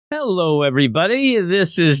Hello, everybody.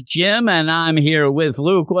 This is Jim, and I'm here with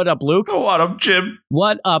Luke. What up, Luke? Oh, what up, Jim?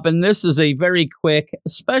 What up? And this is a very quick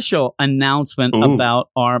special announcement about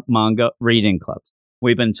our manga reading clubs.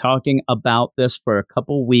 We've been talking about this for a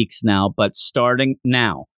couple weeks now, but starting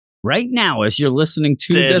now, right now, as you're listening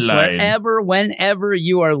to this, whenever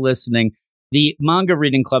you are listening, the manga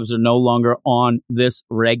reading clubs are no longer on this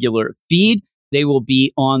regular feed. They will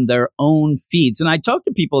be on their own feeds. And I talked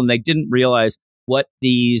to people and they didn't realize what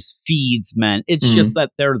these feeds meant. It's just that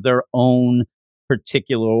they're their own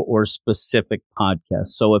particular or specific podcast.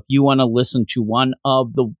 So if you want to listen to one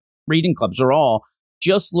of the reading clubs or all,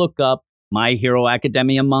 just look up My Hero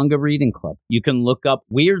Academia Manga Reading Club. You can look up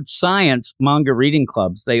Weird Science Manga Reading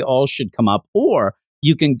Clubs. They all should come up. Or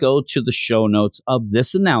you can go to the show notes of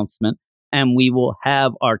this announcement and we will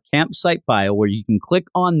have our campsite bio where you can click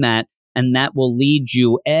on that and that will lead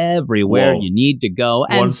you everywhere you need to go.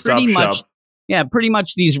 And pretty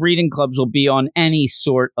much these reading clubs will be on any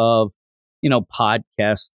sort of,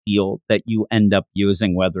 podcast deal that you end up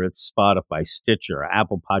using, whether it's Spotify, Stitcher,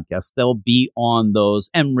 Apple Podcasts. They'll be on those.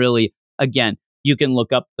 And really, again, you can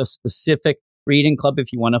look up the specific reading club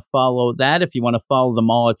if you want to follow that. If you want to follow them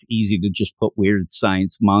all, it's easy to just put Weird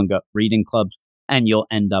Science Manga Reading Clubs and you'll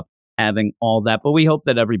end up having all that. But we hope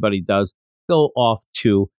that everybody does go off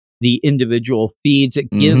to the individual feeds.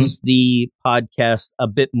 It gives the podcast a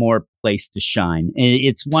bit more place to shine.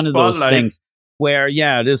 It's one of those things where,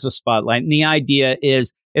 it is a spotlight. And the idea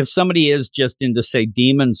is if somebody is just into, say,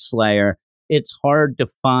 Demon Slayer, it's hard to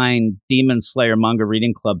find Demon Slayer Manga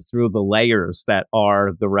Reading Club through the layers that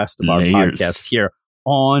are the rest of our podcast here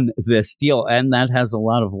on this deal. And that has a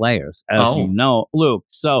lot of layers, as you know, Luke.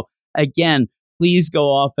 So again, please go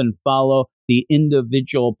off and follow the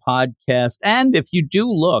individual podcast. And if you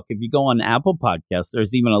go on Apple Podcasts,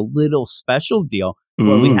 there's even a little special deal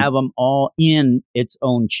where we have them all in its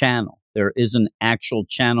own channel. There is an actual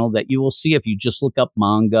channel that you will see if you just look up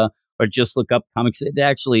manga or just look up comics. It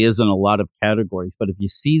actually is in a lot of categories. But if you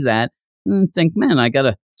see that, think, man, I got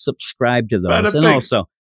to subscribe to those. And also,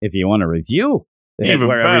 if you want to review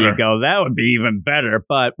wherever you go, that would be even better.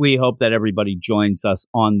 But we hope that everybody joins us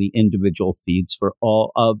on the individual feeds for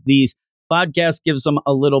all of these. Podcast gives them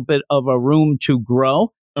a little bit of a room to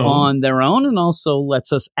grow on their own and also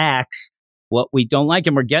lets us axe what we don't like.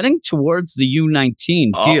 And we're getting towards the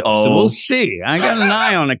U19 deal. So we'll see. I got an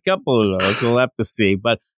eye on a couple of those. We'll have to see.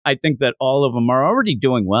 But I think that all of them are already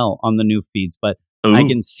doing well on the new feeds. But I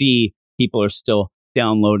can see people are still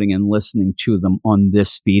downloading and listening to them on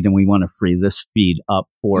this feed. And we want to free this feed up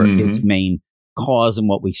for its main cause and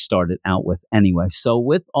what we started out with anyway. So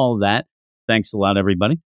with all that, thanks a lot,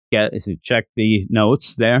 everybody. Check the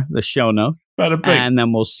notes there, the show notes. And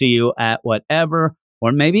then we'll see you at whatever,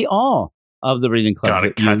 or maybe all of the reading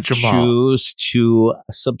clubs that you choose to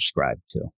subscribe to.